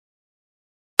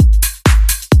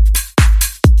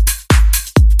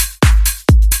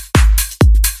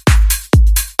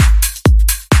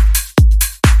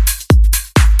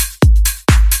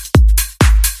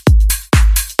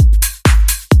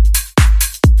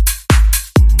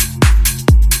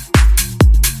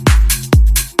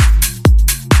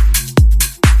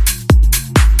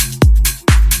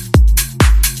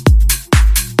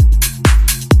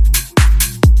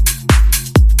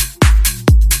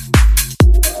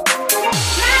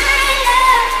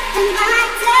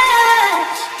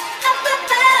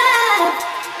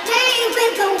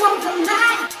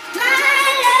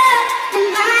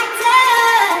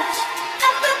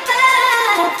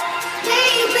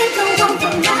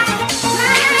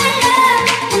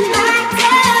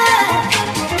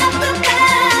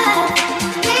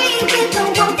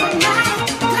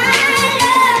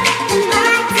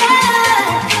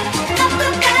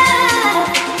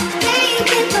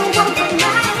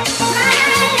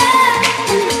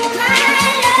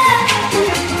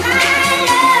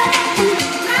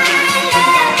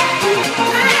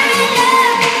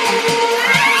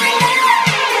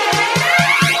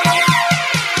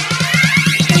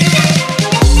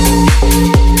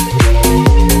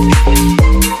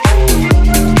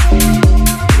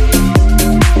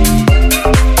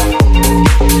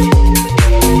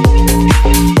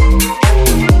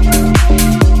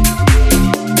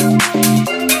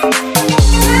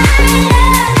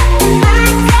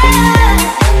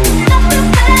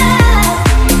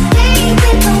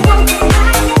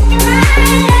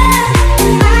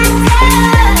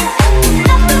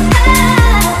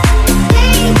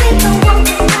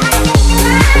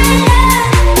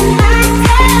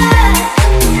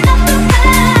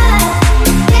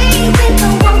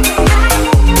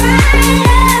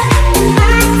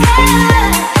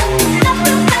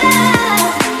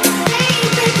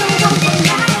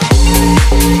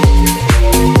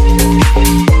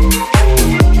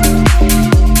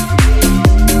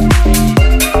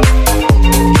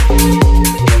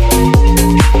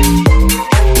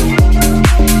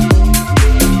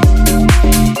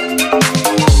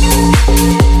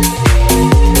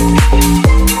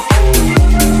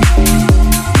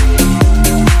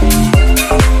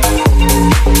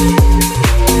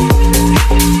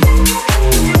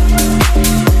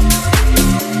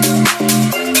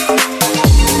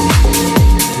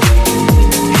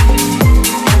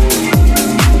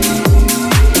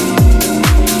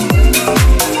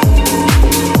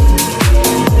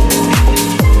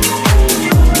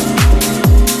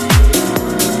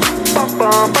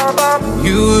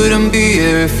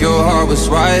if your heart was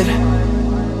right.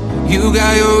 You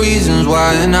got your reasons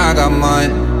why and I got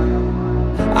mine.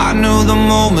 I knew the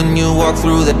moment you walked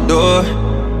through the door,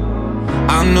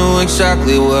 I knew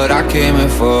exactly what I came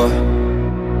here for.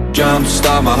 Jump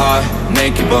start my heart,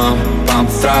 make you bump, pump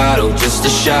throttle, just a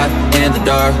shot in the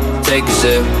dark. Take a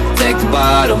sip, take the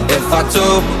bottle. If I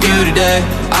told you today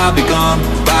I'll be gone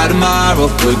by tomorrow,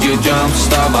 could you jump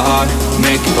start my heart,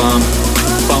 make you bump,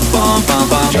 bump, bump, bump,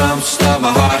 bump. Jump start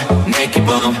my heart, make you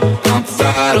bump, pump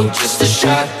throttle, just a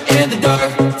shot in the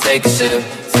dark. Take a sip,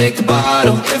 take the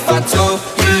bottle. If I told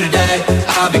you today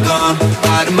I'll be gone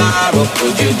by tomorrow,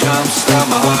 could you jump start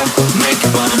my heart, make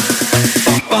you bump,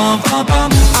 bump, bump,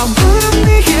 bump. I wouldn't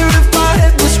be here if my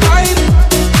head was right.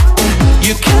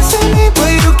 You can't save me, but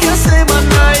you can't save my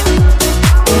night.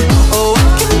 Oh,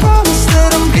 I can promise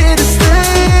that I'm here to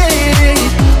stay,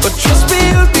 but trust me,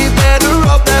 you'd be better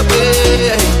off that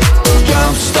way.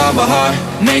 Jump start my heart,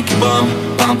 make you bump,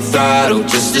 pump throttle,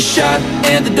 just a shot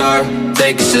in the dark.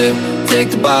 Take a sip, take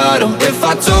the bottle. If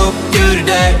I told you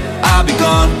today I'll be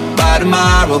gone by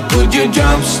tomorrow, could you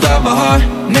jump start my heart,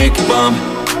 make you bump,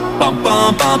 bump,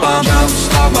 bump, bump, bump. Jump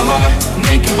start my heart,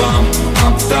 make you bump,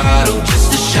 pump throttle,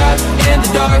 just a shot in the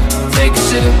dark. Take a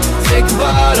sip, take the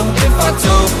bottle. If I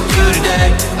told you today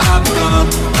I'll be gone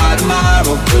by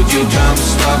tomorrow, could you jump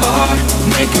start my heart,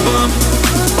 make you bump,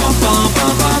 bump, bump,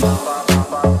 bump, bump.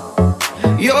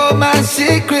 You're my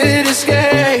secret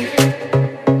escape.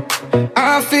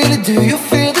 I feel it, do you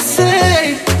feel the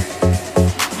same?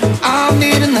 I'm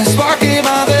needing that spark in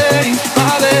my veins,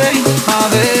 my veins, my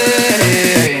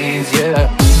veins, yeah.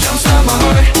 Jumpstart my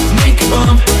heart, make it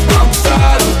bump, pump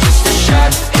throttle, just a shot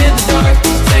in the dark.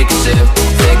 Take a sip,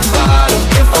 take the bottle.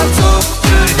 If I told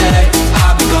you today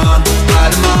I'll be gone by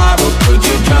tomorrow, could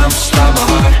you jumpstart my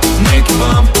heart, make it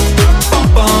bump, bump,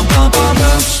 bump, bump, bump.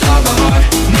 Jumpstart my heart,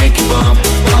 make it bump,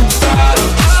 pump throttle,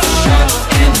 just a shot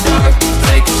in the dark.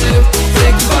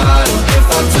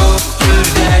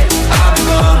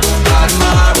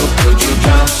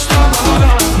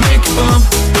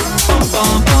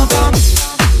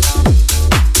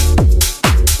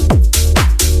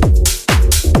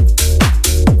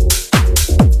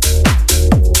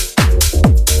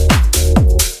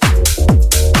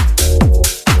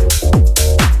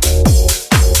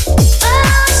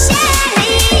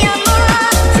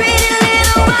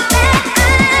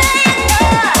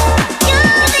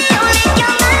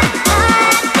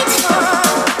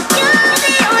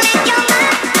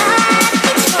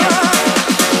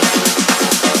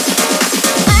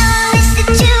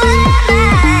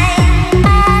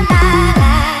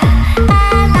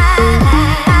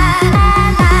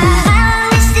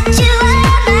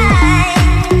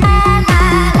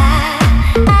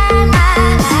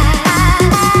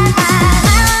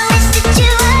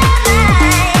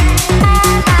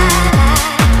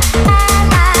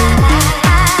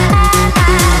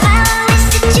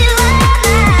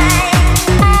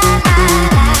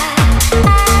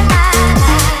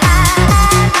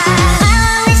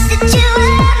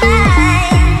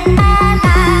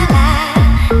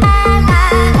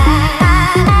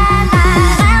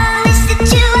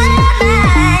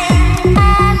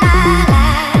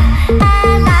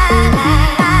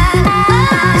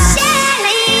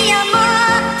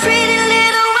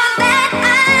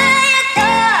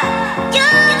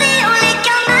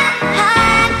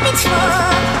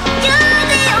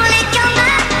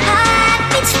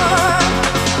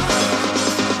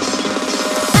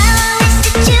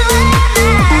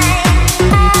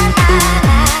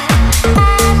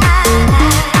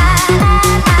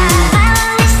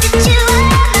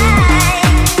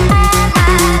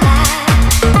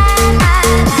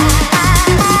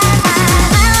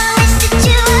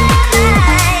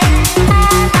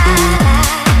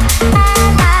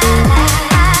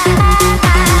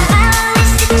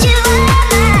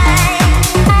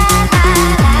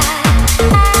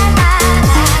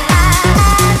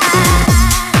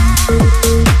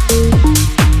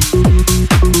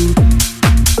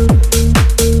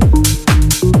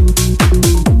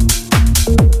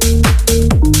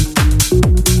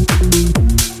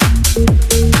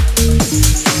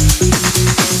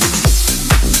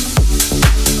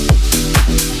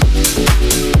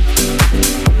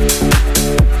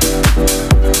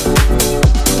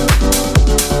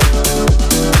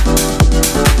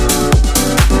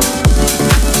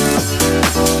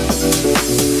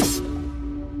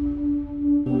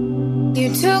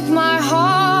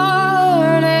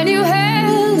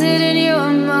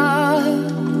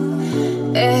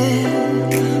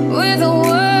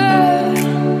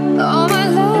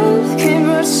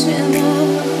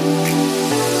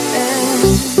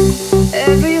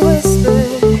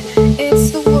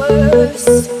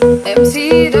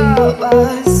 emptied out by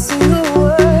a single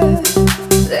word.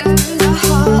 There's a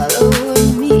hollow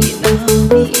in me now,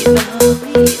 me now,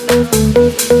 me now.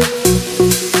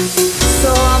 So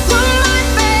I put my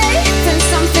faith in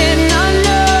something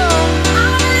unknown.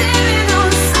 I'm living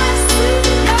on such sweet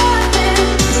nothing,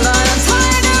 but I'm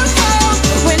tired of hope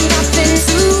when nothing's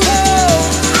to hold.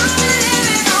 I'm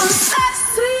living on such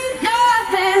sweet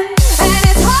nothing, and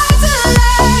it's hard to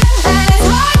learn, and it's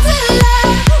hard to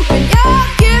learn when you're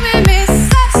giving me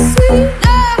such sweet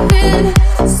nothing,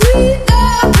 sweet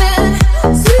nothing,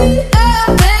 sweet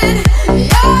nothing.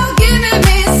 You're giving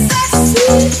me such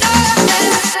sweet nothing.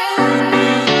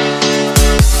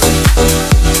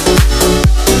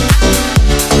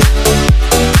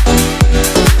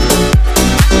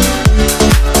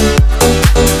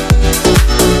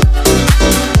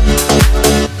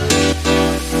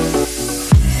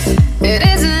 It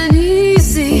isn't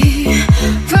easy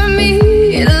for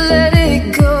me to let it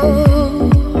go,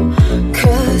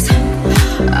 'cause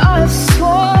I've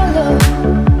swallowed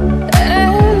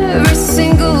every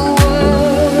single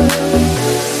word,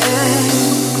 and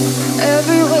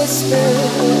every whisper,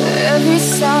 every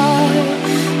sigh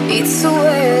eats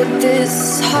away at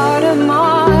this heart of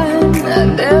mine, and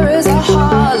there is a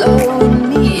hollow in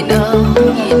me now,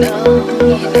 me now,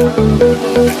 me now.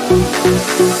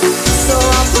 So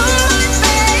I put my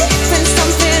faith in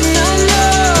something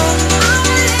unknown. I'm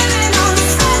living on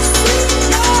such sweet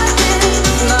nothing,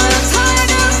 but I'm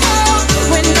tired of hope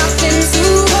when nothing's to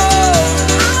hold.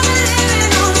 I'm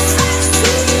living on such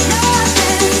sweet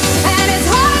nothing, and it's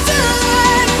hard to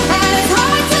learn, and it's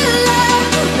hard to learn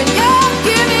when you're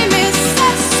giving me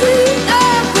such sweet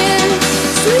nothing,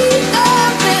 sweet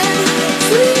nothing,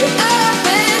 sweet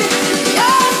nothing.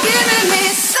 You're giving me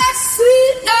such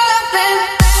sweet nothing.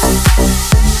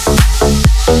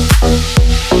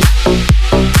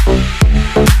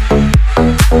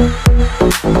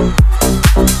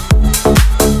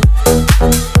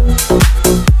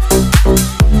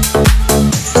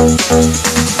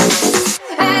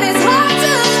 And it's hard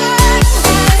to learn,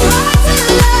 and it's hard to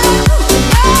learn when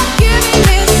you're giving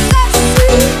me such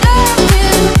sweet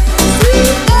nothing,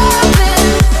 sweet nothing,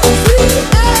 sweet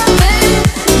nothing.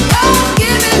 You're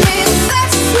giving me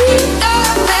such sweet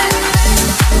nothing.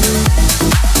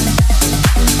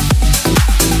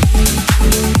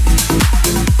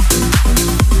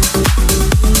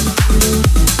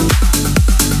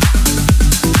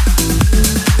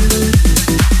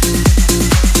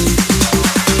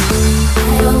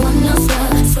 I don't want no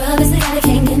scrub. Scrub is the guy that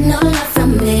can't get no love from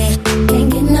me. Can't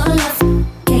get no love.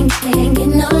 Can't get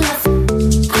no love.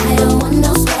 I don't want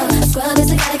no scrub. Scrub is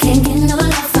the guy that can't get no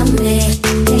love from me.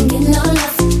 Can't get no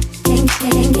love. Can't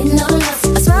get no love.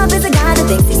 A scrub is a guy that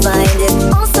thinks he's blinded,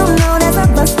 also known as a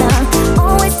buster.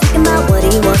 Always thinking about what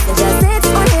he wants and just sits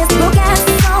on his broke ass.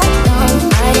 So no,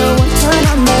 I don't want your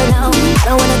number, no. I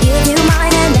don't wanna give you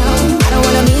mine, and no, I don't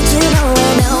wanna meet you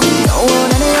nowhere, no. Don't want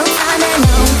none of your time, and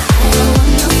no. I don't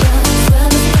want no scrub.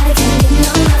 Scrub is the guy that can't get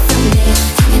no love from me.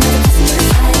 Hanging on the passenger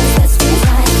side, his best friend's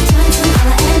ride, trying to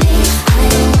holler at me. I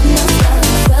don't want no scrub.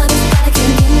 Scrub is the guy that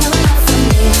can't get no love from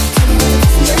me. Hanging on the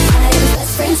passenger side, his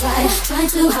best friend's ride, trying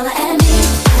to holler at me.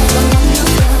 I don't want no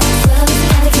scrub. Scrub is the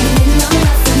guy that can't get no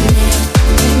love from me.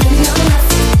 Can't get no love.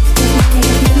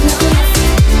 Can't get no love.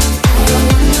 I don't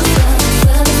want no scrub.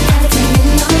 Scrub is the guy that can't get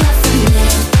no love from me.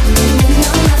 Can't get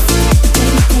no love.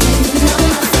 Can't get no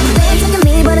love from me. They're taking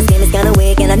me, but his game is kinda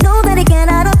weak, and I know that he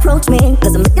cannot approach me,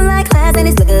 'cause I'm looking like class and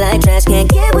he's looking like trash. Can't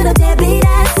get with a deadbeat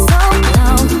ass. So no,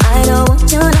 I don't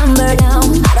want your number, no.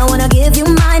 I don't wanna give you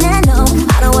mine, and no,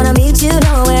 I don't wanna meet you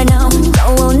nowhere, no.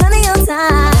 Don't want none of your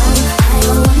time. I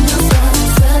don't want no scrub.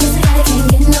 Scrub is the guy that can't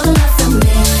get no love from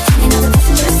me. Hanging on the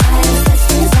passenger side, his best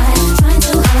friend's ride, trying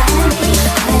to holler at me.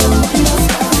 I don't want no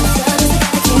scrub. Scrub is the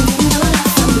guy that can't get no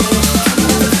love from me.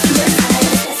 Hanging on the passenger side,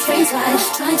 his best friend's ride,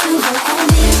 trying to holler at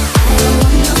me. I don't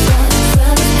want no scrub.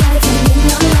 Scrub is the guy that can't get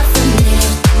no love from me.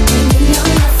 Can't get no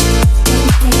love.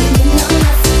 Can't get no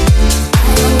love.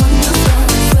 I don't want no scrub.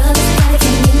 Scrub is the guy that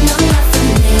can't get no love from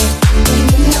me. Can't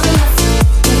get no love.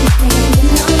 Can't get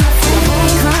no love.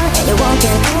 And you're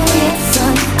walking, oh yes,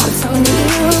 son. I'm talking to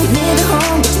you. Live at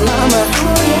home with your mama,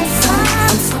 oh yes, son.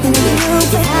 I'm talking to you.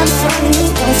 You have a son and you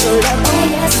don't show love, oh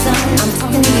yes, son. I'm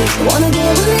talking to you. You wanna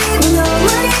get with me with no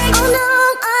money? Oh no,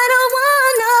 I don't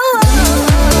want no.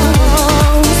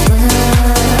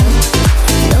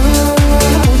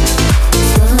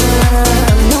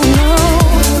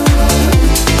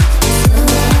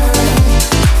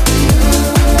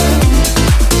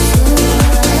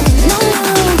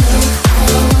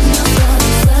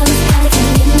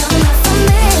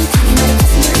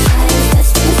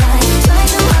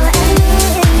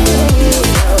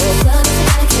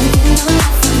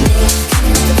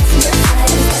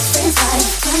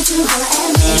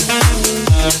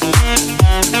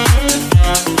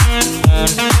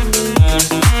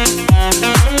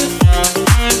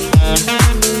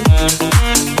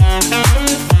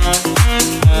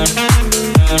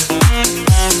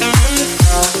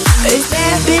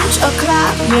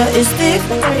 Yeah, it's thick,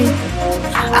 pretty.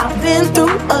 I've been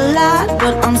through a lot,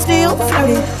 but I'm still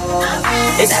flirty.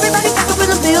 Is everybody back up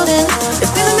in the building?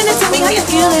 It's been a minute, tell me how you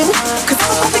feeling. Cause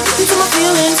I'm about to get into my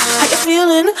feelings. How you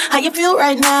feeling? How you feel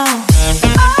right now?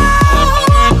 Oh,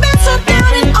 I've been so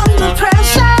down and under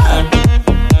pressure.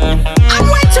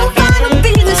 I'm way too fine to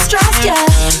be distressed, yeah.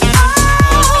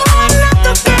 Oh, I'm not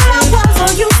the girl I was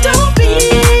or used to be.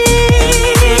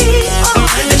 Oh,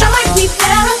 bitch, I like me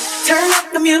better. Turn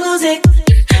up the music.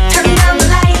 Turn down the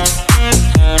lights.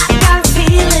 I got a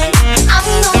feeling I'm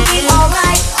gonna be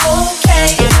alright,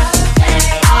 okay,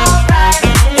 alright.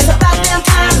 It's about damn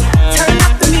time. Turn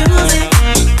up the music.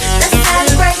 Let's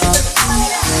celebrate.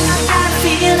 I got a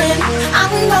feeling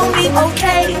I'm gonna be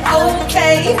okay,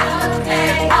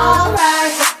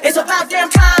 alright. It's about damn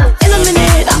time. In a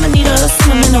minute, I'ma need a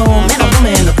sentimental man or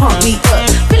woman to pump me up.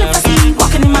 Feeling fussy,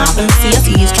 walking in my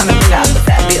CSEs, trying to bring out the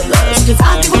fabulous. Cause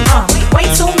I give a pump way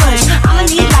too much. I'ma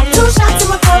need like 2 shots in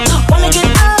my cup. Wanna get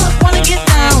up, wanna get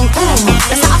down.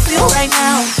 That's how I feel right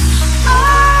now.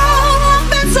 Oh, I've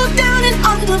been so down and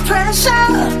under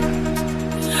pressure.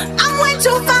 I'm way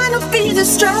too fine to be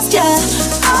distressed, yeah.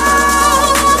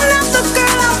 Oh, I'm not the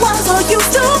girl I was or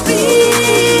used to be.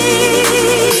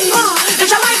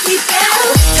 Bitch, I like me better.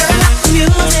 Turn up the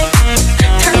music.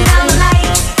 Turn down the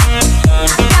lights.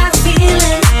 I got a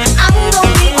feeling I'm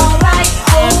gonna be alright,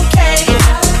 okay,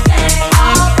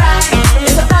 alright.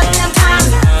 It's about damn time.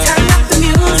 Turn up the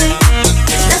music.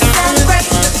 Let's celebrate.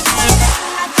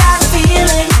 I got a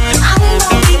feeling I'm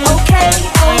gonna be okay,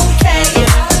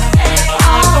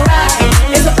 alright.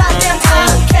 It's about damn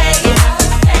time, okay,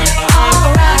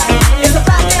 alright. It's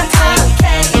about damn time,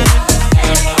 okay,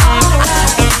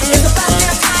 alright. It's about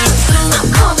damn time. I'm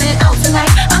coming out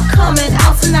tonight. I'm coming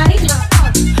out tonight.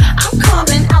 I'm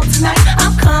coming out tonight.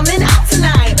 I'm coming out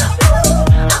tonight.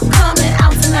 I'm coming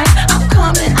out tonight. I'm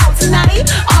coming out tonight.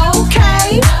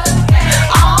 Okay,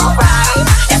 alright.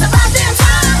 It's about damn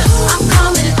time. I'm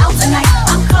coming out tonight.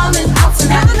 I'm coming out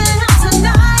tonight.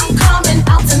 I'm coming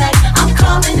out tonight. I'm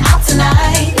coming out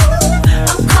tonight.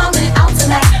 I'm coming out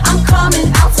tonight. I'm coming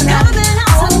out tonight.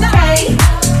 Okay,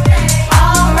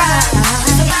 alright.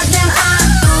 It's about damn time.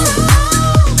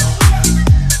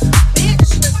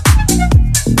 Bitch.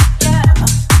 Yeah,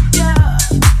 yeah.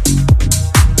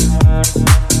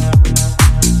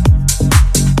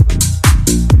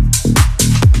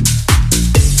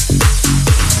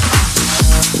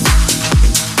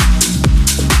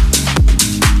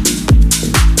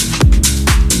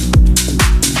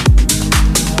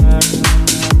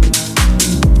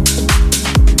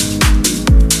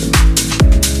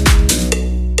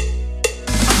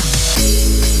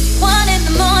 One in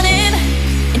the morning,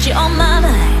 and you're on my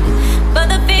mind. But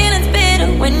the feeling's bitter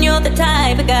when you're the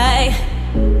type of guy.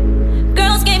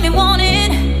 Girls gave me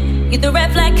warning, you're the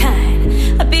red flag kind.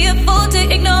 I'd be a fool to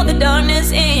ignore the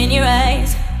darkness in your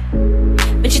eyes.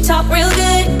 But you talk real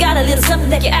good, got a little something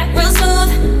that you act real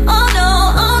smooth. Oh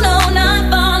no, not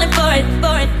falling for it,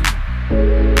 for it.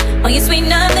 Oh, you sweet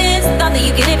nothings, thought that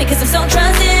you could hit me 'cause I'm so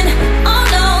trusting. Oh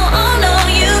no,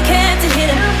 you can't hit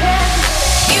him.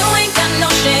 You ain't got no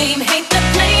shame. Hate the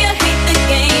player, hate the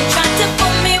game. Tried to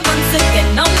fool me once again.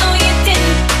 No, you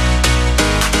didn't.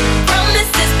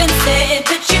 Promise has been said,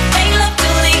 but you ain't love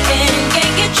till the end. Yeah,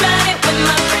 you tried it with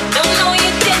my friend. Oh no,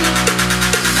 you didn't.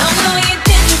 Oh no, you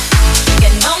didn't.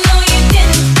 Yeah, no, you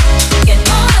didn't. Yeah,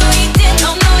 no, you didn't.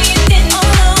 Oh no, you didn't.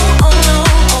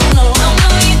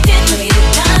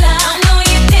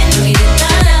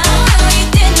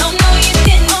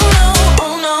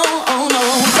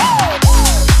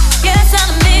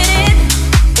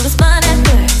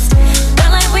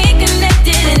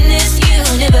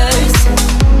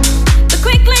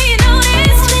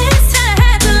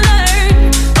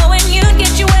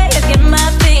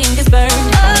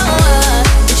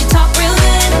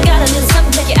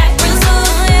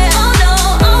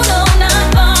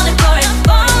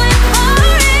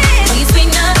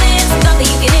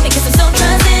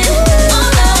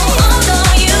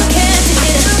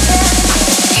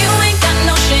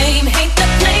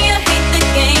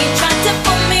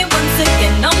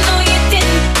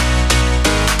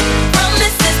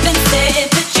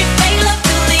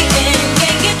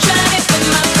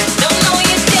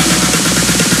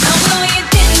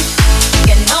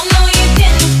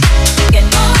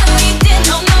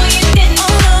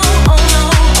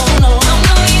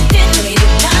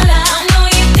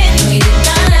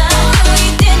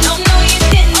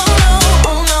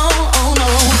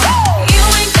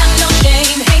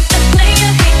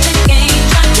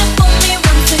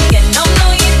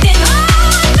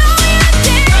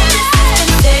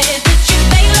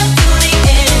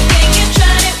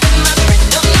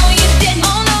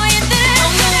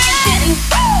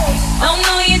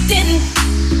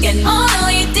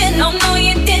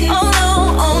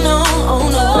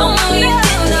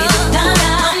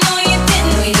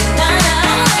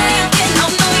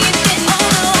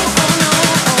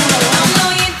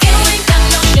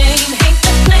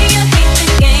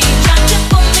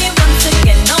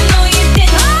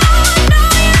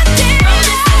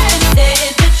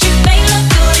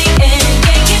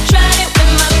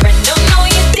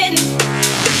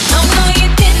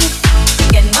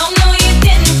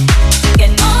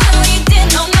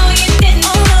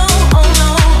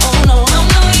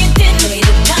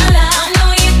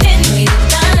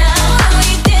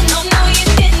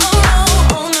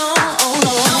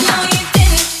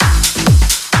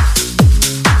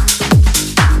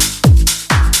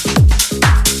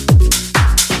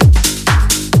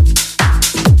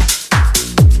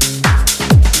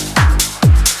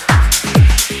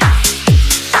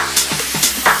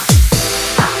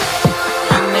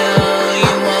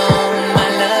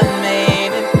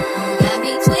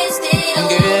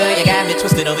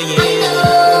 twisted over you.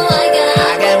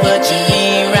 I got what you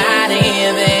need right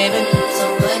here, baby. So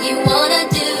what you wanna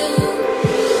do?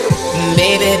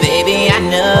 Baby, baby, I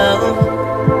know.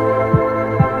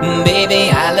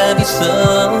 Baby, I love you so.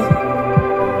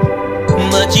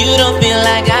 But you don't feel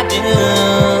like I do.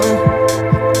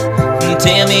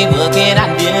 Tell me what can I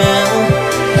do?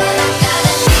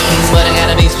 But I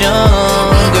gotta be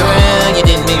strong, girl, you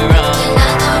did me wrong. And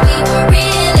I thought we were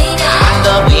really down. I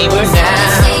thought we were down.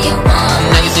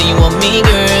 Now you say you want me,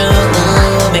 girl.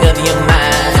 Ooh, make up your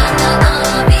mind.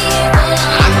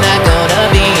 I'm not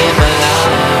gonna be here for long.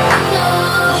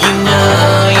 You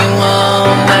know you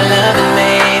want my loving,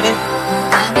 baby.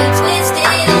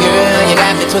 Girl, you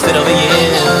got me twisted over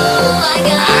you.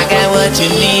 I got what you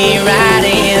need right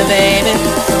here, baby.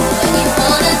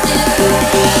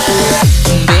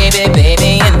 Baby,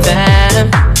 baby, in time.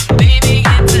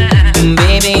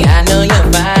 Baby, I know you're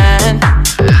fine.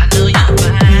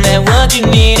 That what you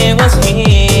needed was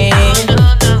here.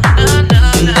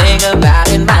 Think about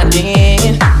it, my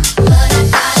dear.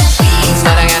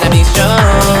 But I gotta be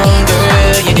strong,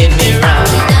 girl, you did me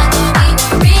wrong.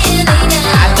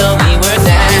 I thought we were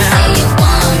down.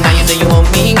 Now you say you want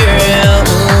me, girl.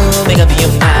 Ooh, make up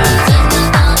your mind.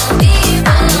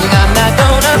 I'm not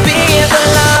gonna be here for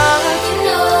long.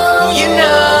 You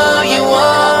know you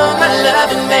want my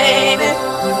loving, baby.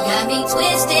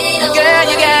 Girl,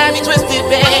 you got me twisted,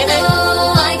 baby.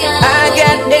 I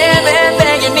got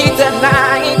everything you need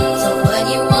tonight. So what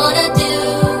you wanna do?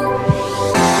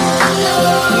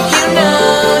 You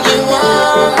know you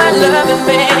want my loving,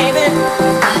 baby.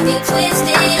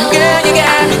 Girl, you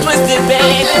got me twisted,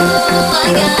 baby.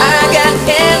 I got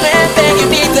everything you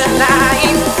need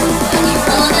tonight.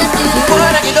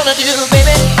 What are you gonna do,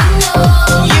 baby?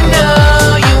 You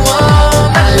know you want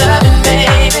my loving,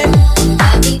 baby.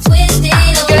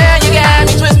 Girl, you got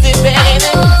me twisted, baby.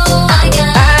 I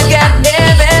got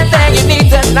everything you need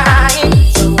tonight.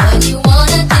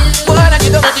 What are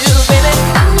you gonna do, baby?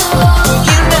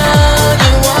 You know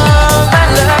you want my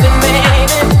loving,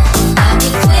 baby.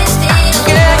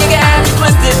 Girl, you got me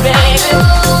twisted, baby.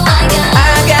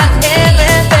 I got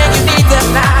everything you need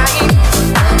tonight.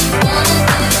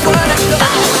 What are you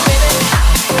gonna do, baby?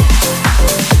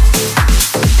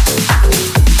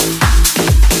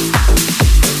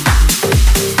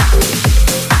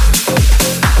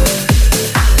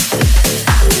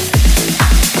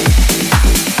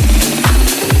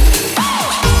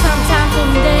 Sometimes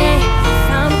someday I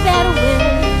found a better way.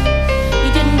 You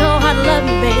didn't know how to love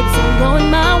me, babe, so I'm going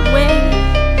my way.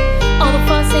 All the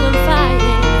fussing and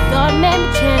fighting, you thought it made me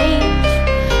change,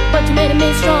 but you made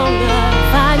me stronger.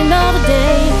 Fight another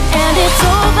day, and it's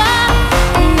over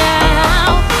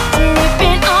now.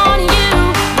 Tripping on you,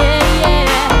 yeah, yeah,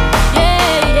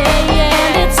 yeah, yeah, yeah.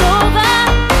 And it's over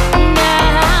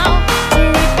now.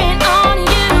 Tripping on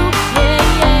you, yeah,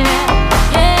 yeah,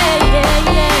 yeah, yeah,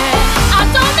 yeah. I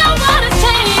don't know what has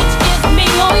changed. It's me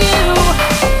or you.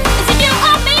 Is it you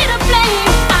or me to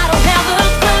blame? I don't have a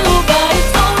clue, but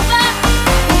it's over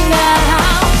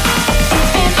now.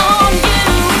 Tripping on you,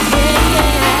 yeah,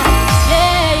 yeah,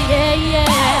 yeah, yeah, yeah.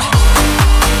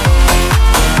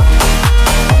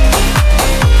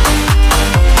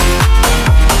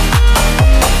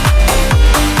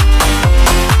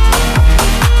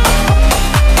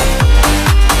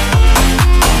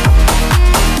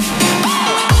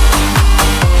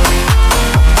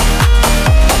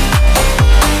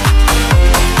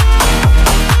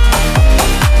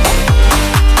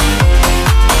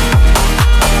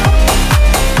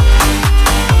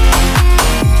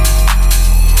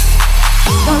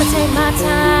 Gonna take my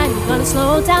time, gonna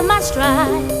slow down my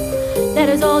stride. That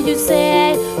is all you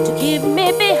said to keep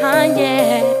me behind,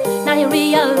 yeah. Now you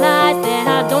realize that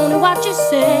I don't know what you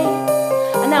say,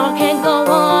 and now I can't go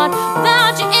on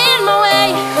without you in my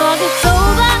way. 'Cause it's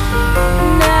over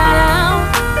now.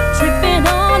 Tripping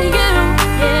on you,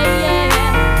 yeah, yeah,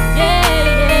 yeah,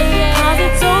 yeah, yeah. 'Cause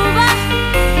it's over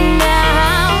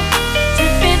now.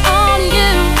 Tripping on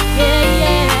you, yeah,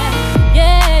 yeah,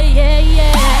 yeah, yeah,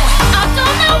 yeah. I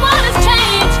don't know what has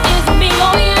changed, it's me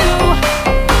or you.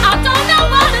 I don't know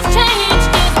what has changed,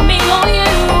 it's me or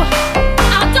you.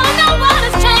 I don't know what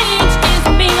has changed, it's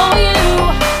me or you.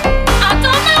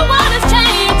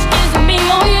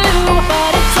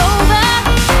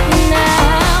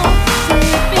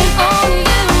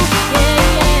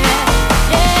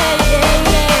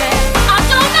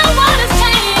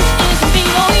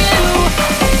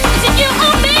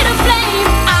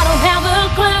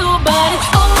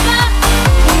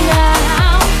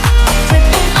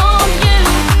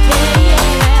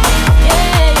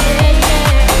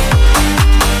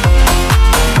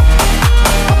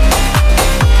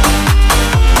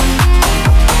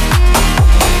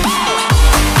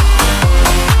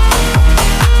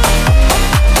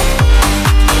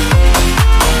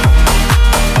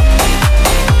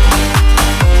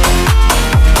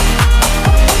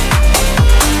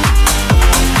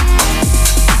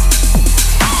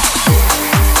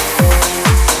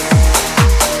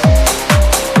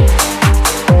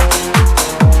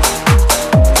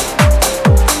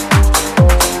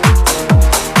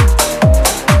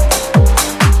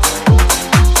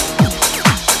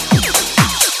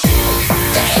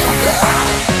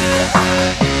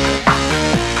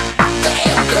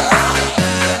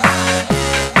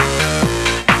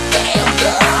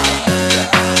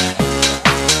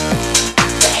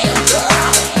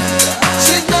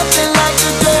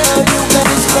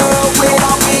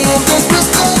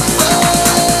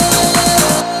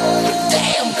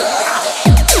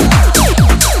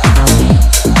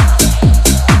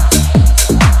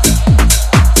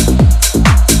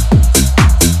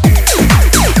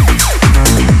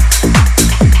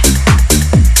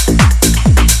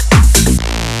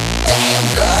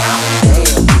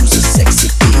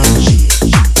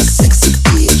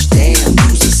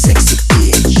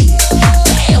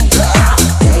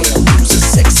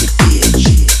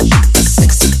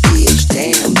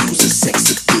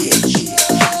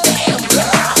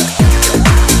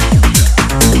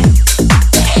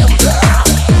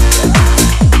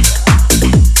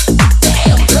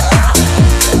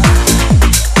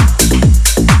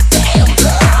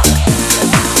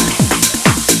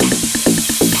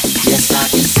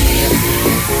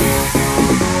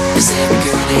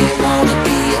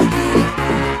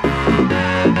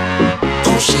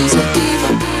 she's a diva.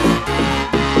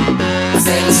 I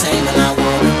say the same and I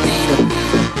wanna meet her.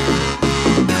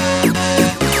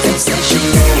 They say she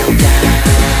low down,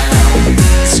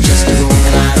 it's just a room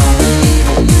and I don't believe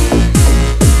her.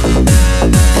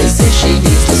 They say she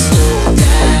needs to slow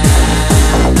down,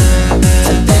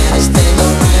 the baddest thing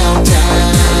around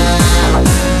town.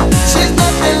 She's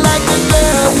nothing like the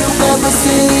girl you've ever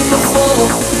seen before.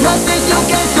 Nothing you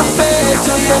can compare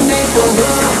to your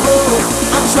neighborhood.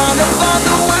 I'm trying to find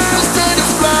the words to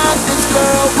describe this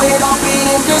girl without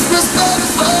being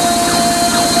disrespectful.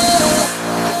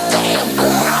 Damn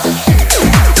girl.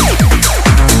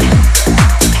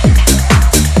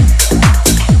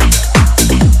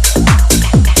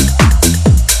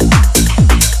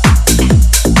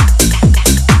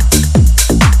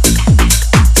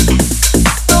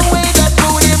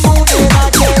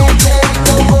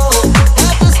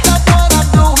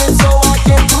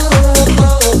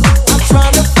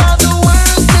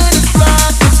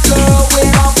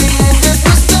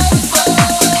 Stop.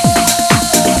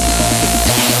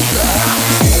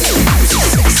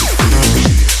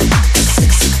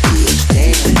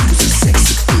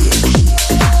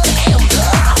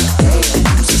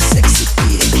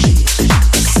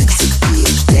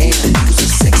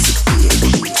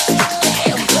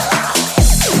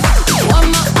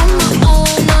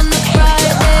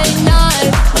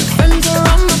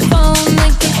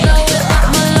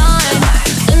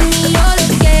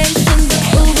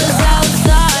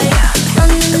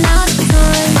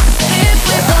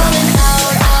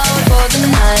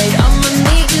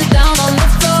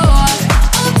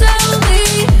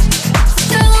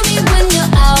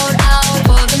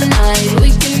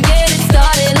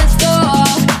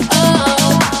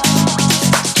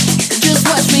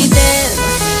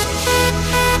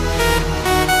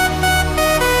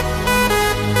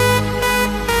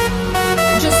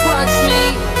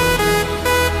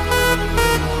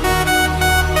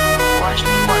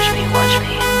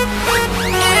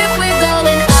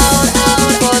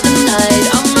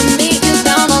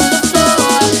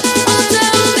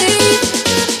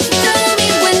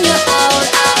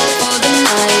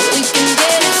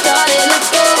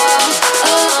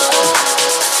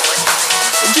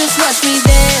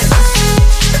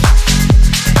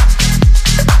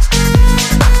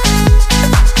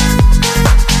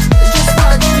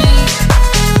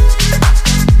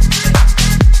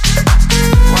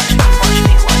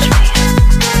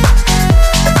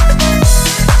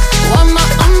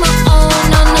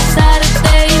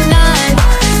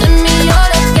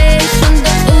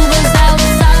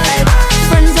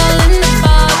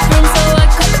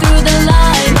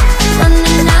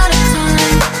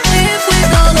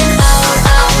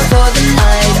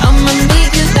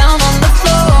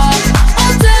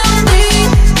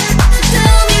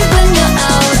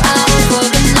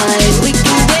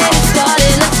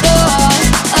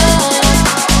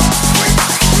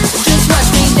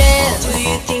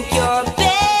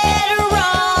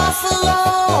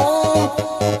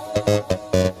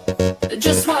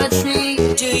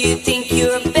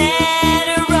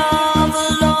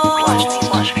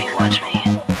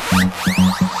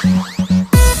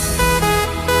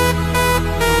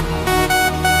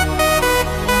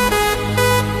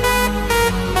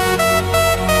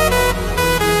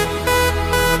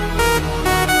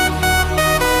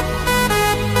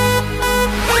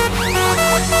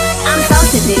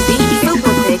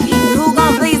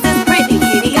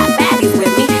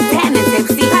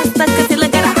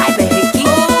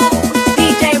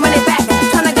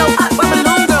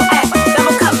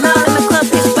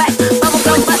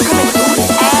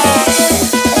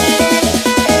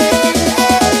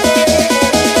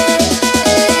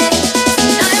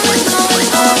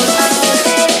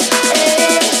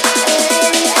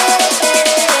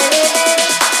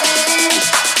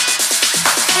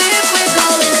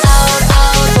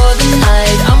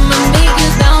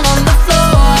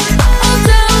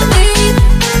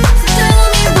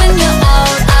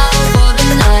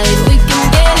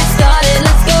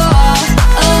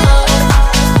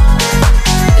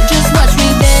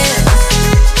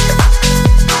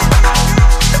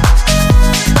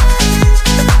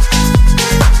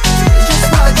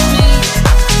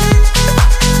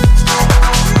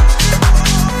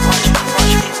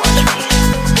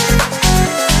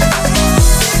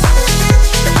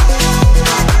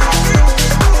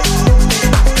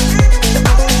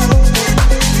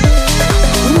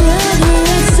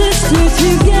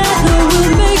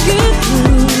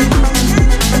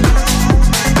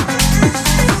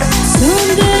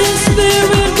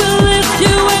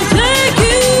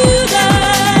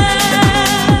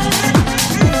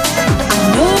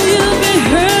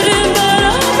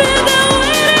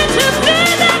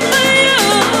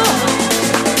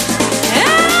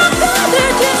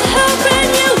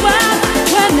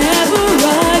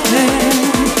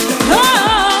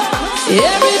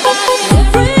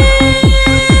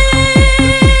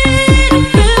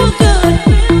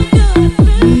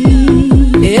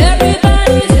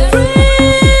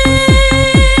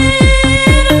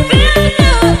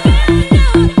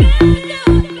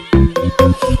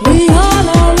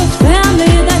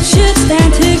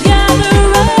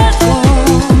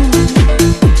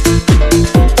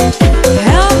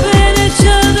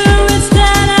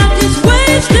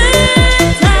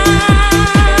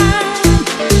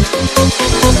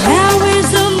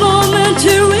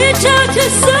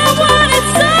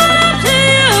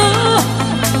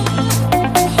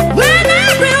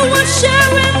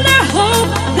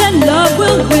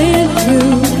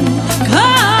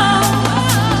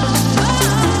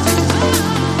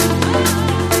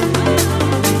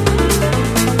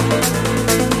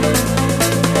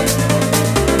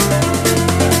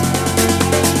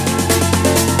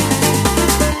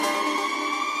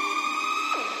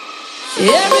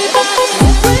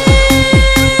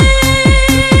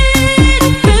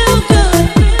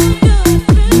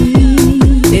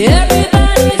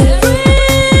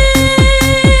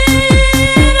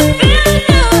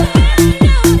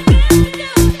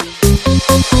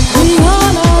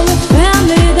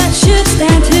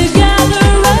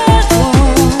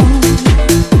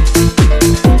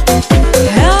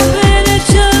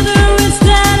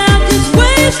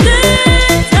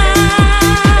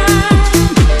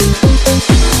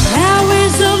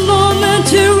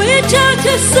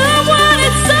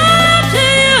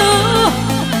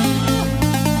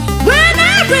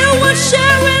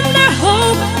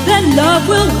 then love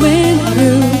will win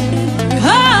through.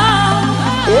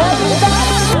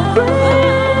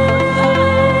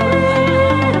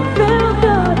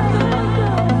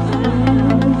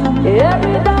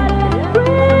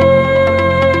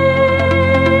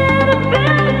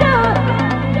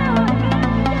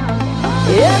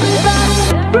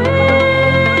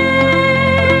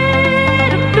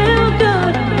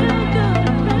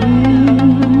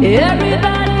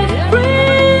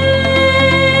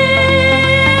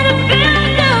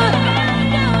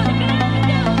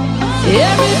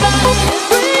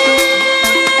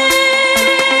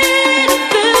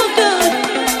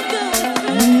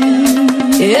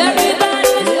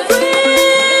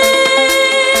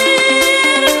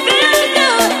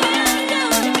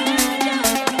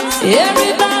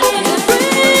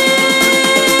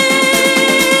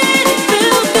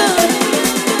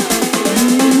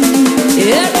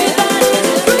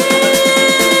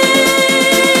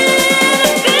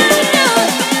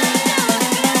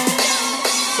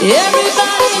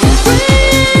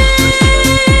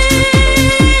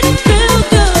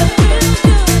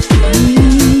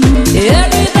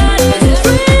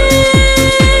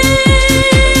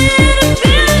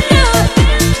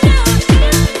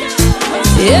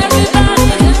 Everybody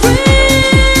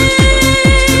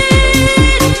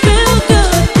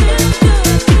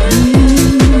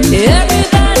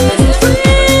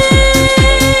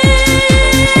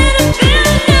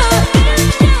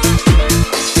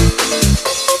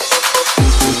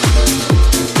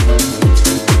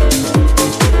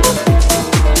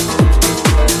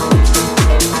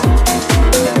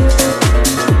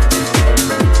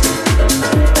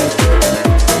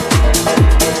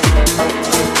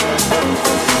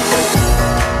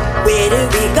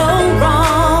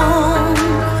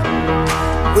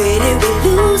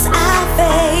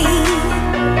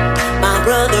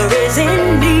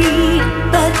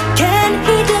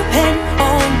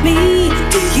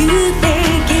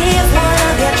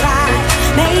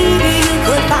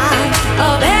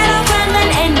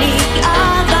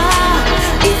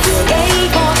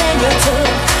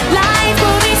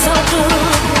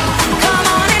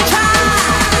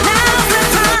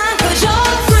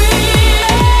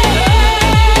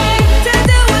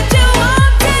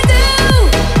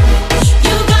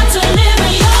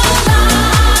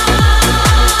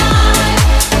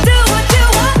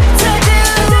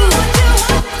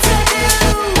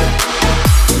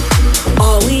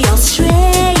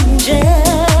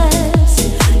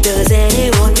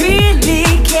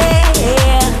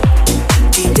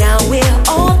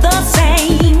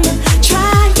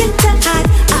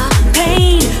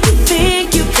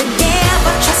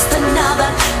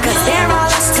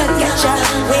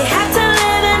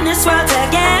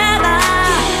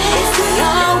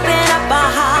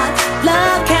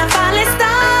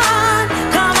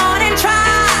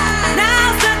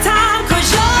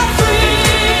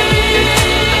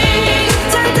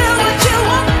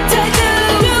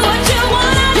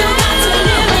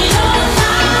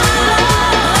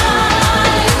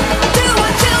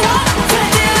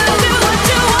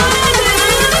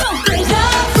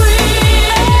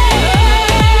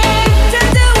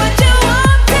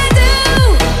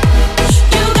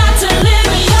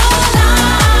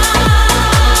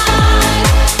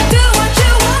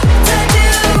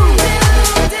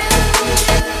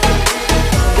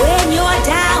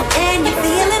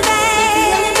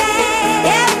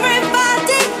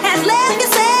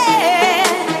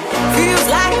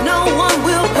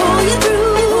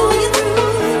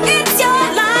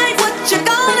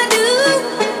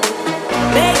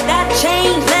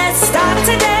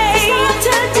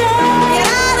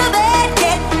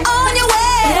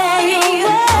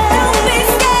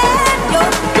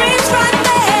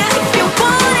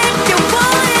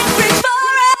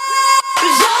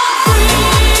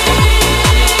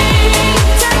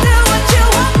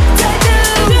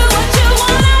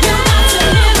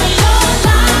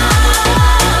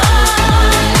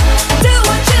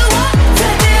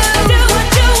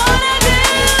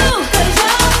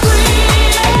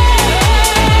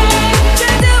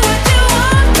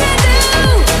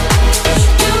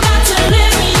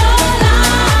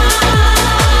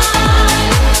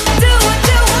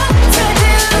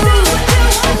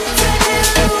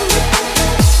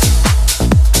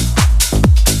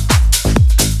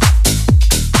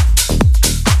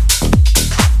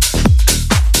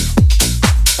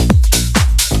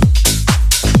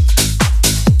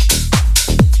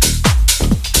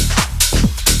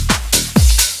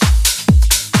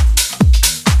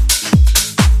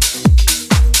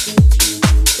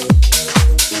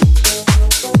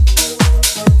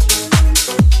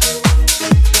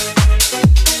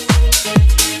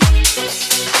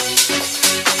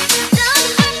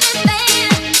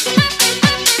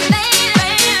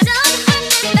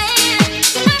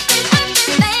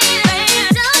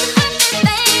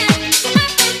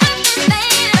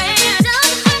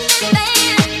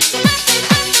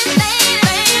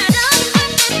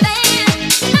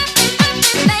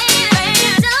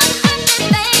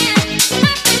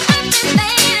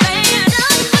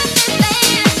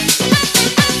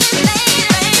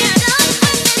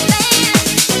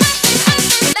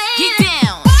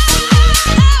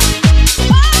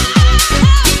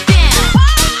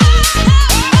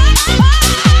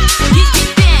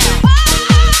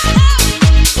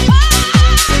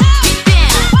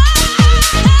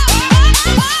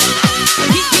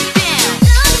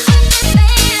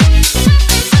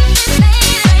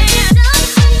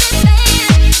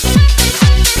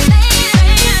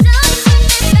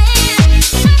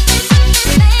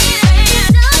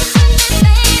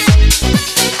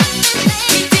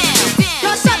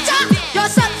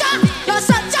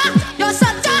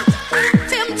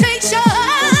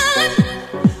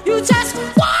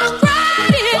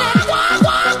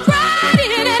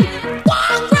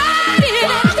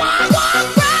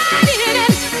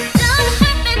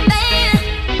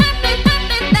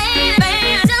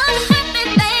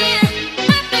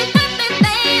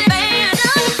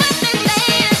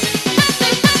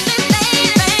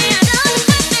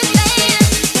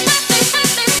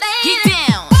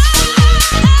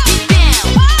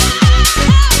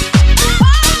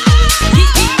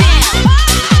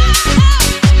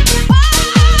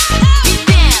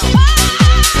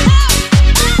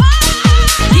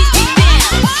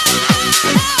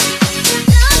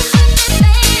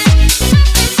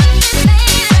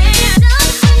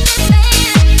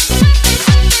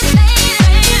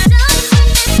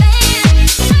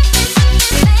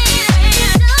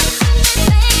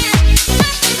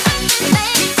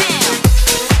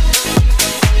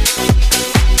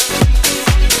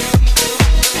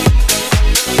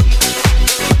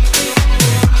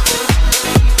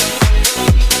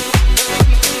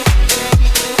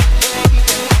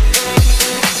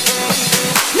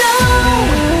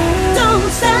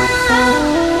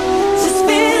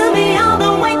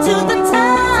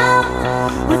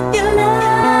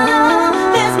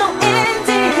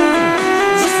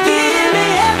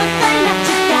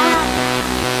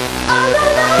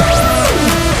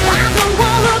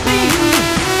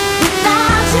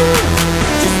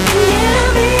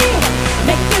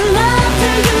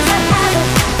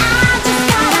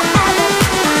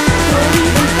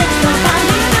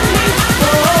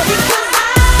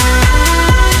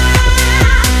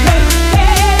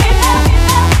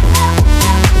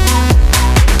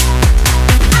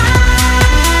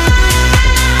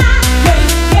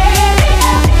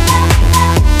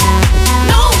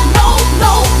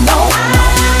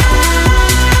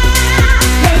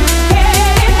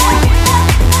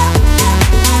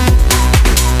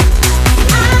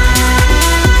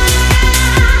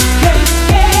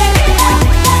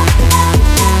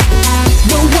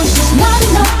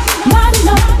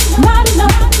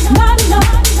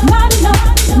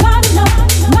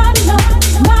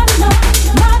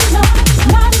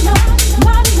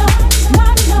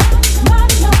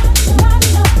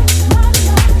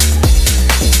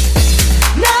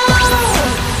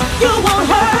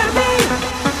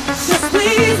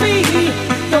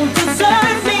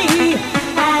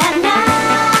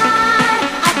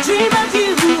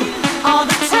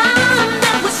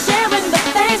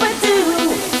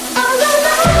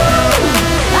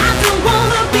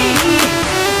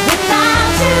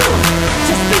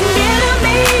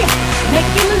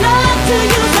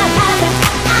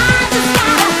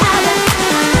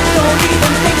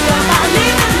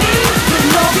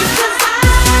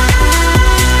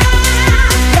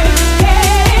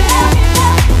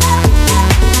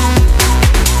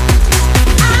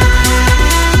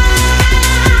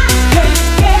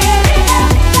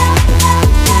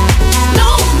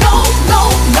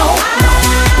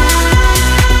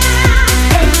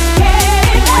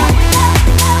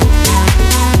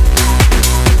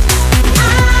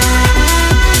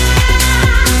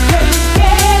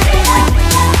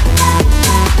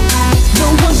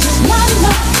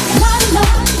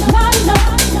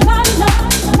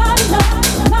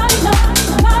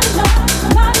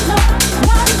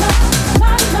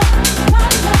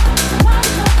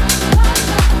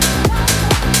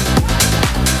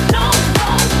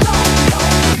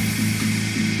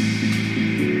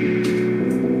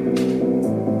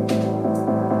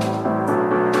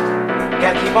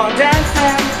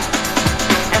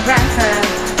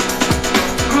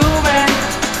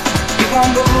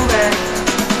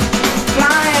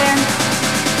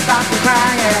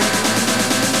crying.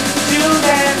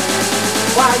 Choosing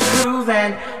while you're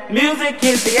grooving. Music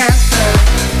is the answer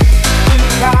to the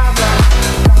problem.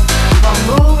 Keep on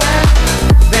moving,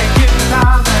 then keep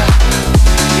solving.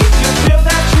 If you feel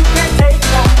that you can't take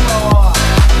no more,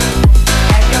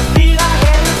 and your feet are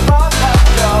headed for the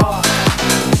door,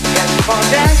 just keep on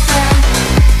dancing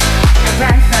and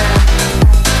prancing,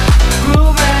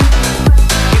 grooving,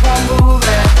 keep on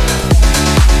moving,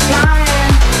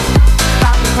 flying,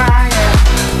 stop the crying,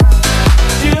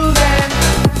 choosing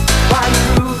while you're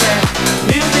grooving.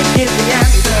 Music is the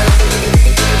answer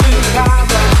to the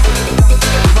problem.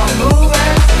 Keep on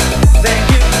moving, then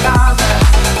keep solving.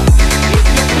 If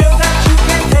you feel that you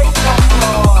can't take no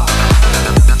more,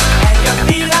 and your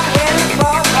feet are headed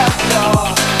for the door,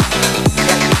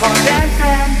 just keep on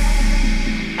dancing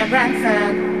and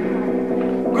prancing,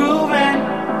 grooving,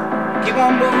 keep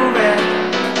on moving,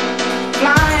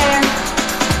 flying,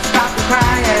 stop the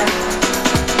crying,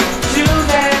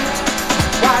 choosing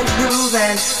while you're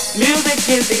grooving. Music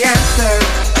is the answer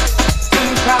to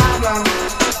the problem.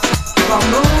 Keep on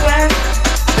moving,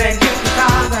 then you can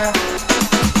solve it.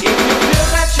 If you feel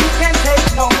that you can't take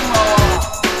no more,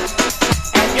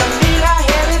 and your feet are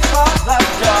headed for the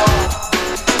door,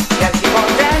 just keep on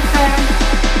dancing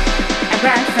and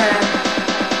prancing,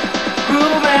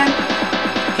 grooving,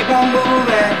 keep on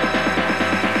moving,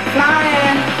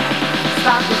 flying,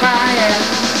 stop the crying,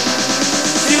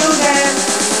 choosing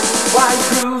while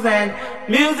you're grooving.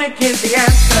 Music is the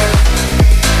answer.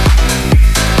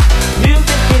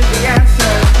 Music is the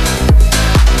answer.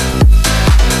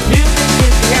 Music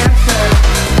is the answer.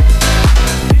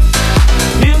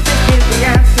 Music is the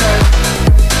answer.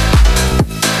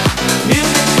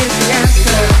 Music is the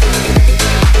answer.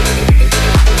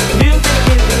 Music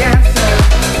is the answer.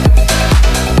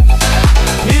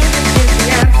 Music is the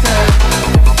answer.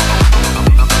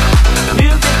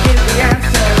 Music is the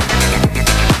answer.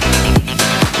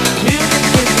 Music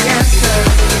is the answer.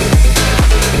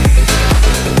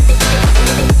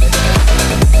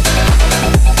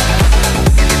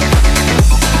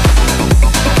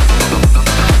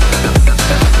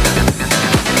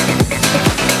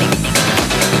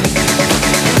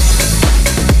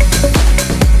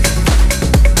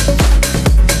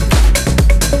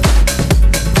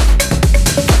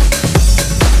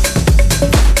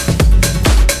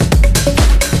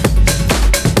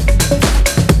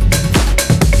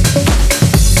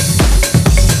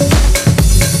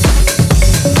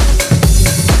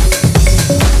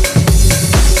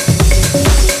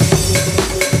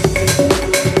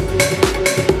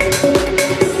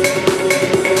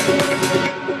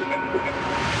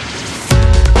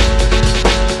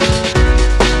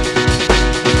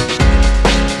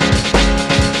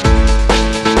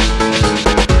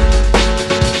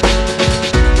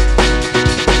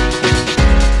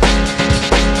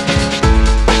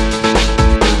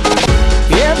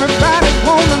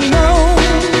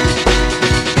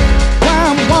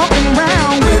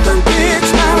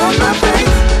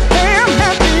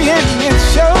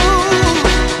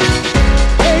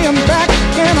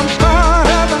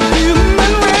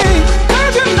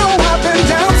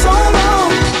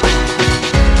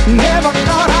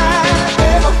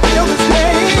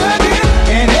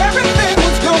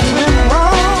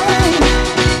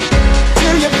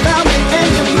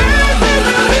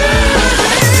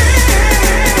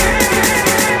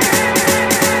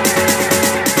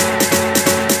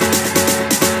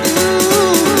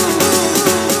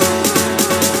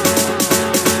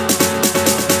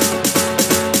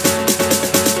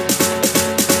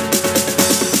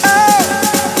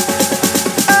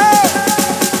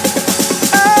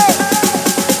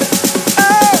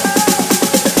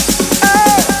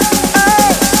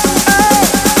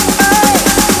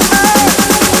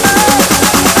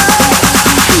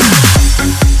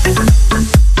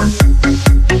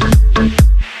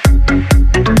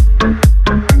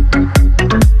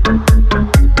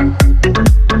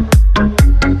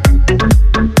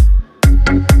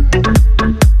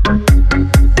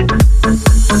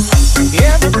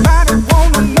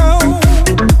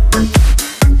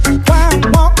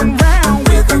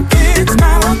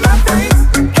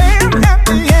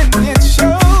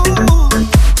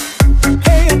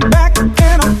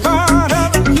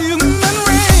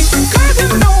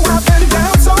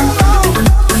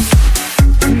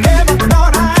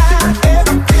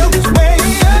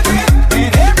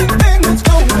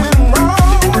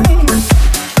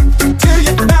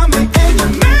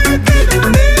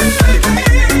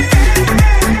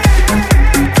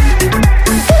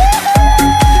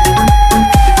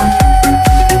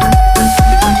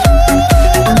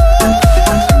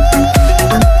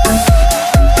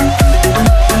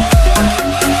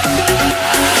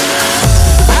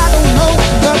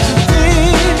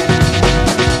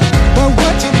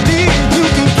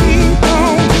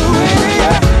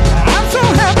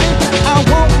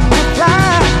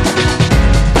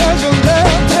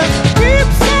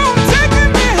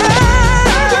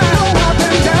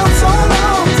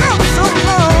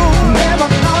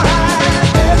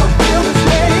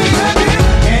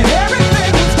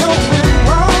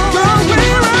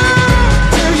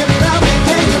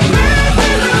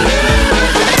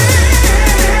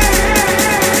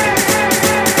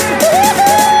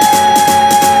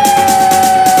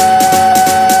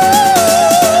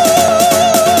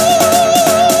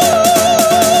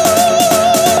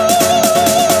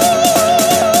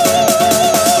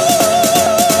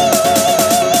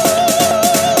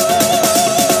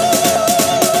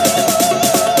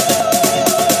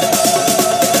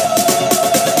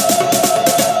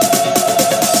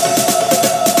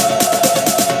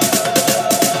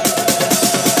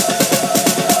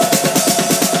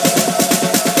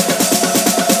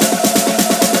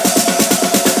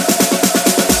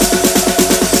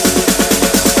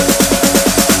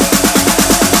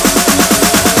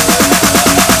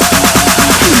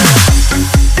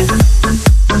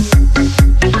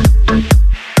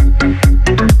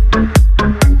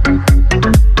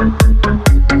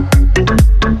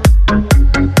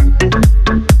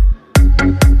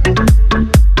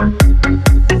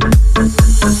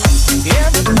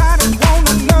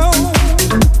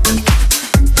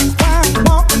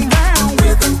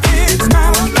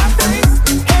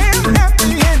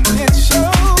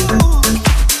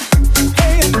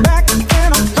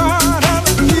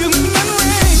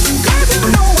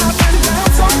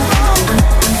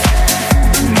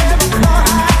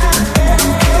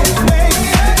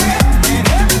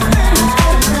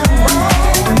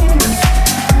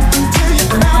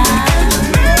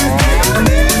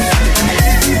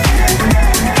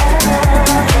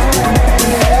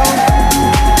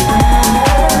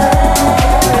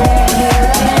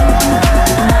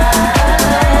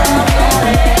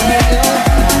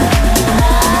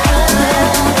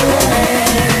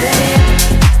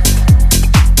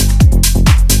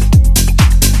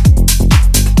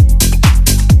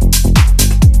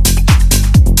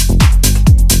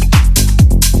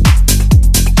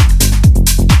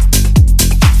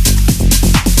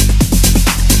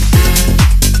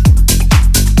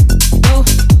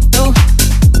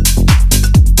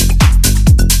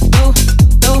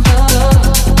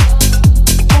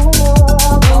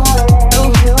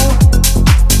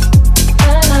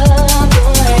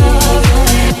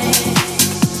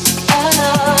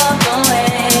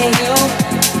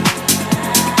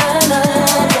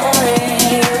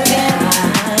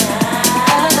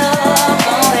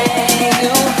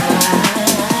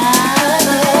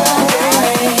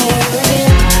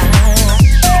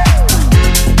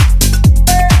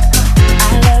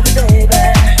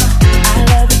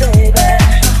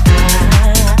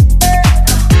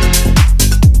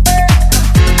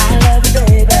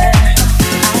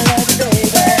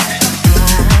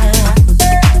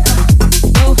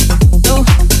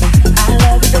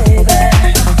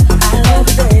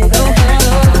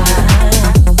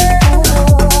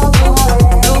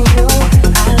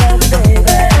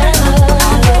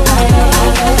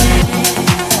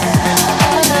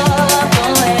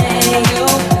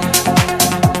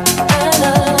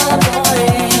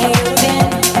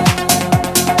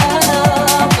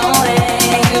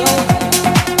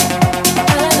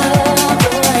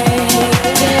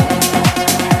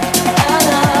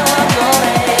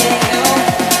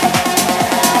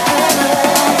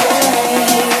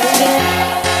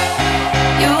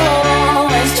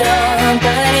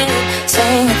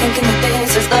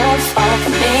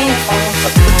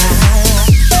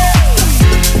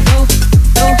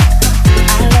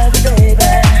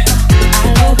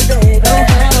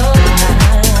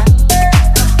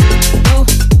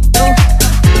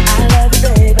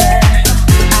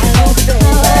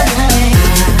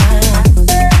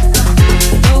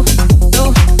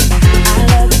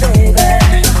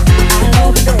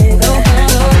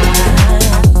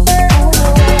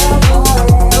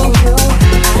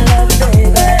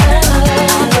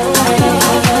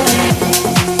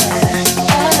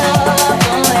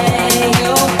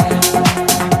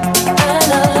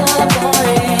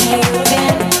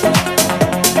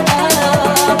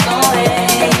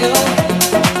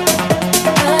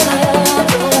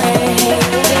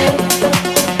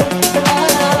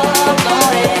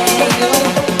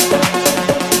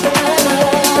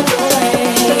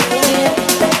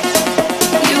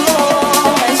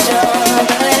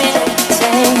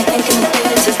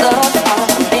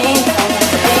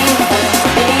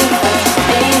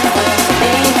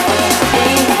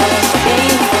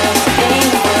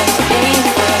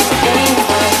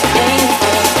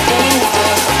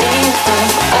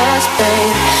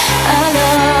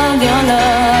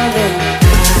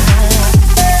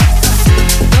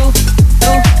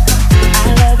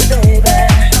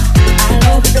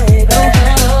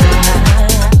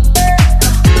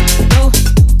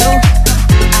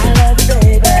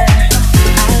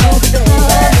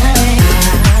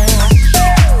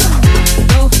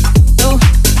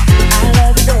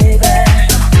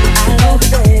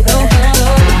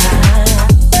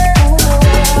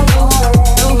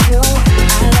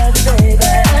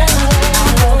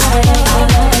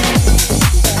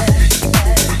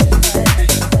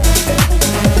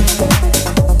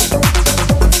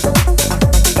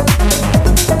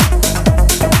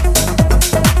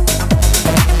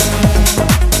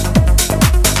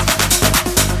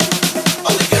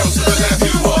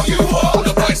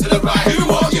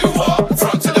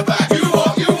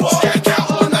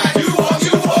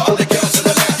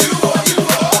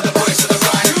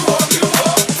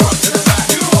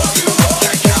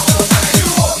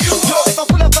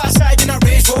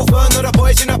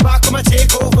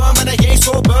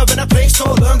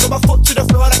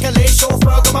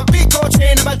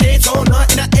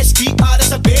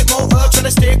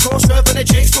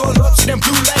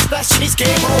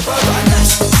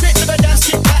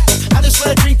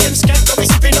 skank, got me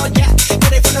sipping on yak.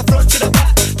 Get it from the front to the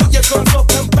back. Put your guns up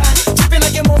and bang. Tripping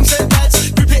like your mums and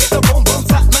dads. Grip it if the bum bum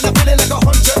fat. Man, I'm feeling like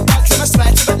 100 bags. I'ma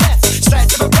slide to the left, slide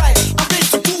to the right. I bring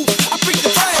the move, I bring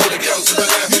the fire. All the girls to the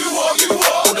left, you walk.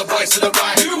 All the boys to the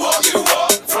right, you walk.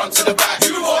 Front to the back,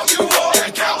 you walk.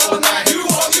 Can't count all night, you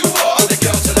walk. All the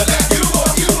girls to the left, you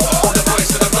walk. All the boys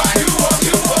to the right, you walk.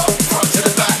 Front to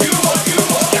the back, you walk.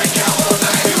 Can't count all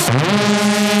night, you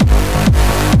walk.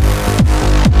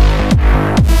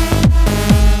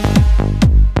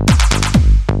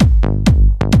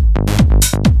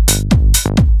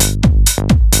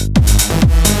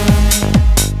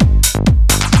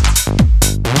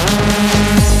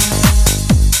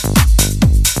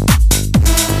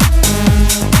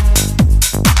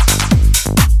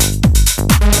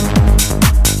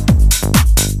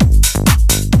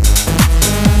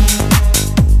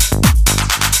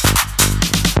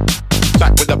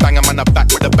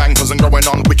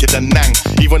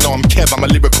 I'm a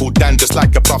lyrical Dan, just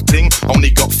like a buff ting. Only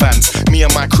got fans. Me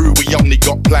and my crew, we only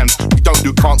got plans. We don't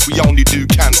do can'ts, we only do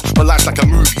cans. My life's like a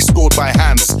movie, scored by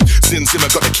hands. Sin Zimmer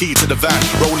got the key to the van.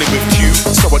 Rolling with Q,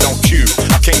 so I don't queue.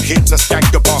 I came here to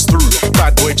skank the pass through.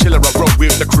 Bad boy chiller, I rode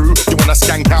with the crew. You wanna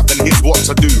skank out, then here's what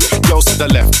to do. Girls to the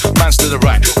left, mans to the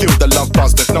right. Feel the love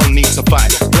buzz, there's no need to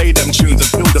fight. Play them tunes and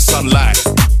feel the sunlight.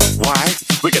 Why?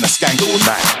 We're gonna skank all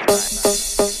night.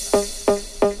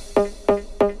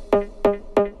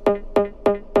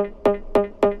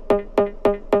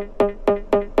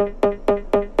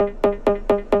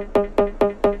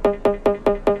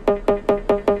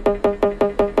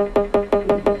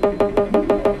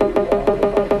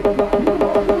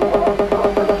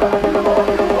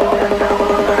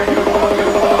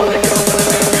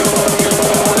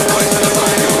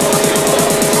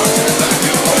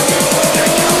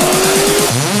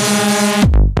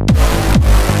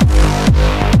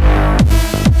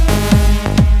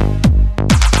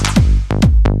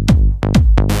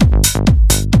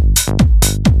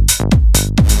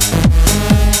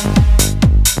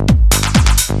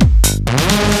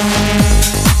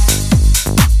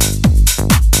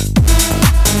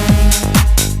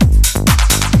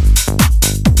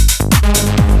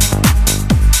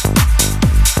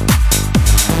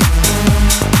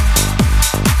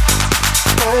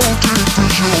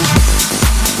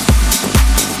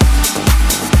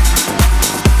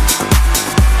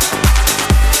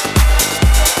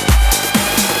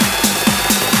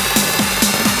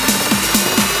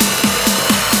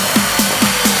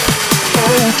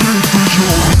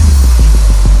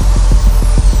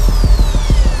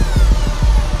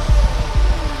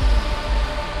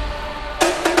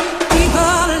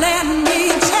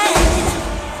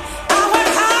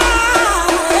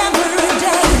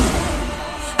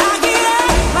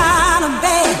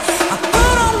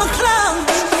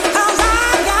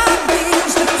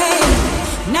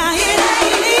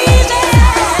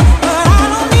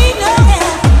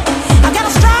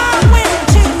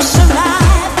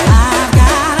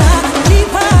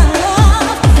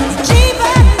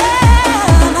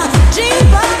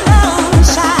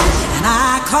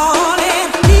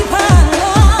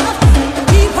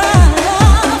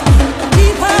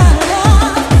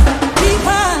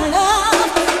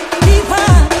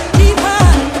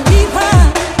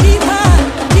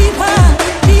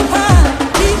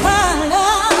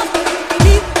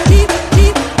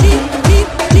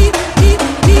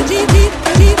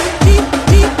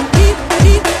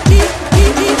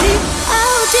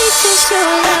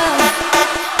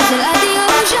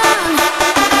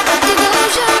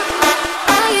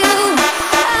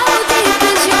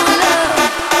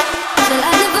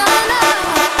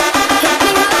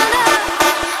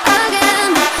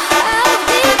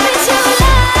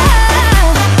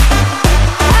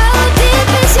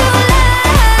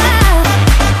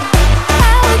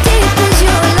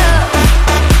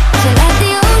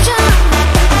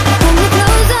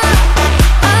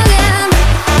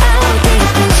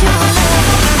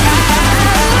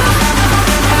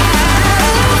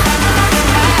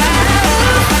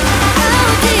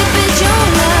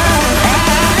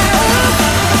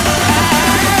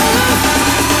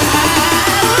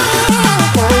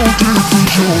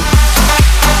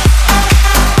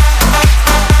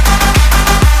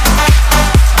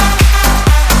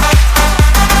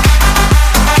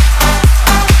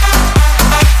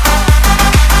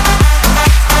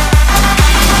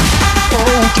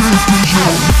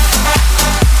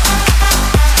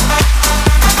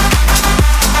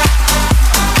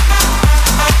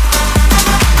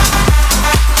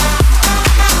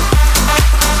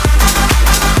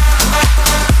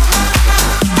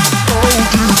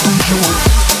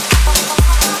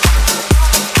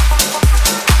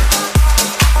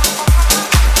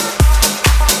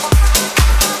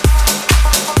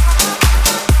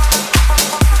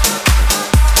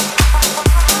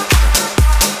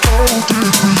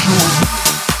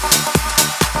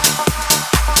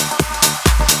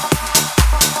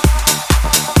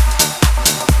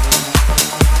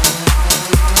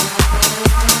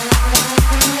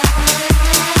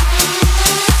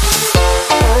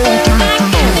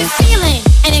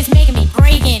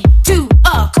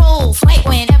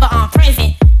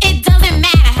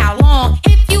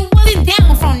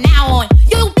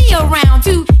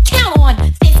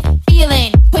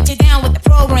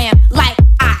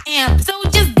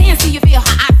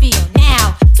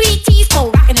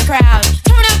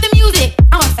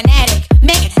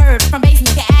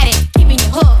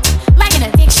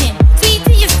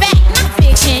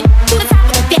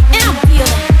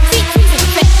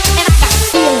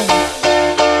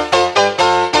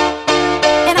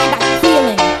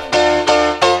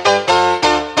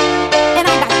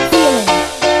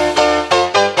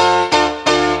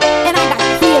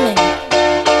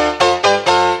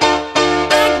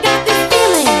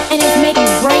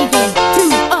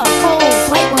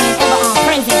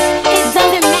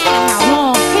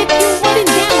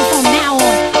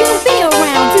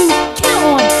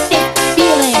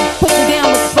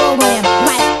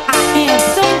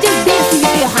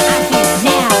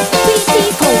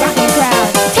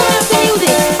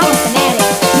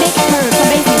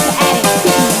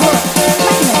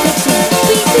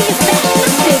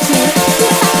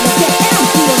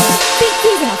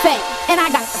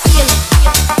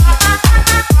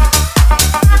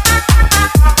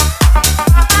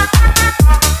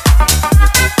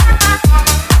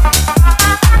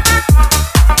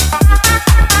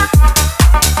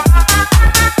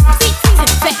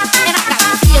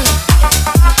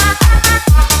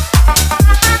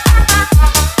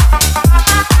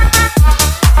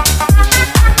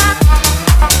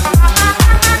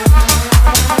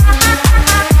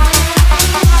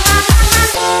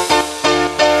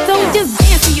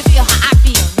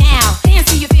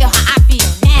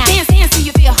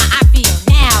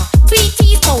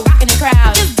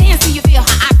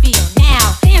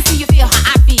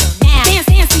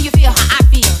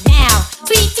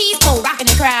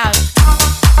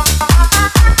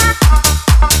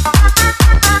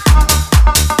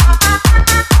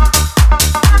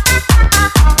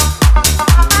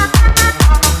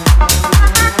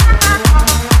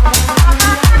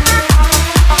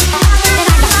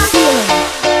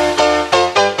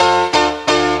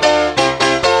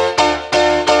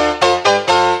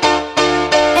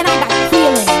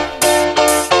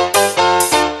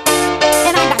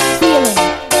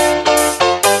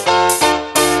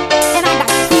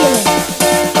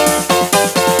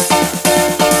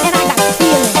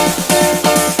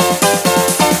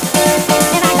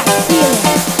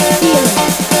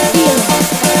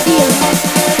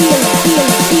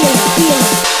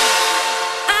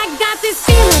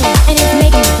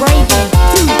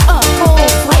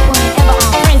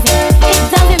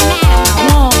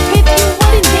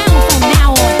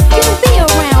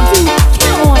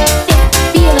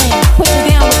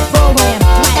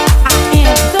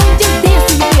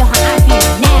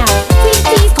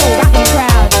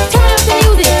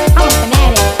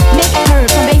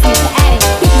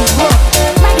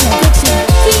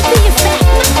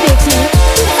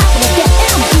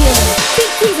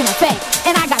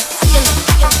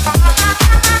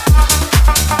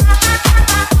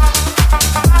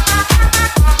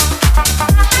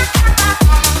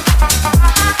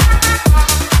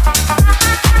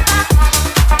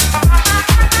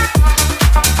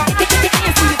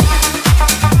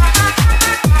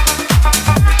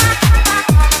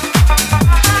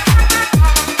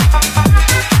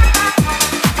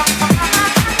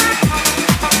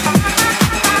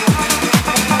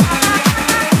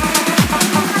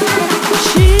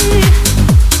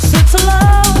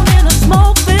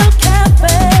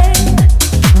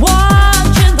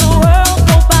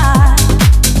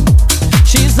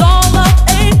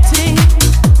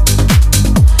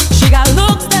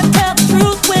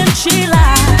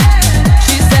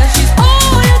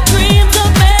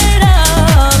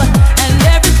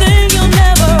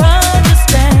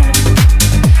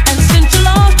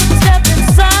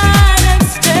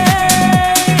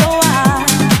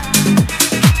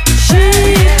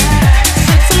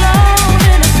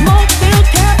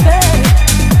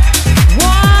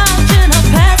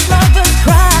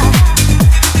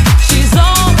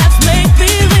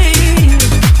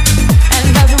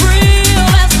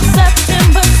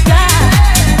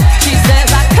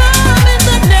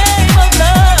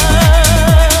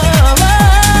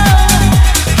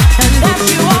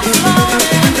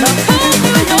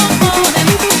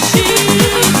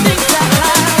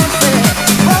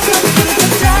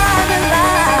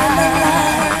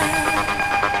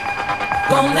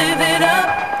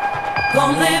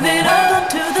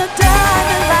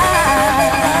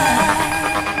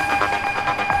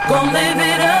 Gon' live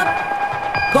it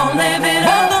up. Gon' live it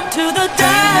up. Welcome to the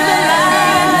diamond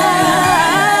line.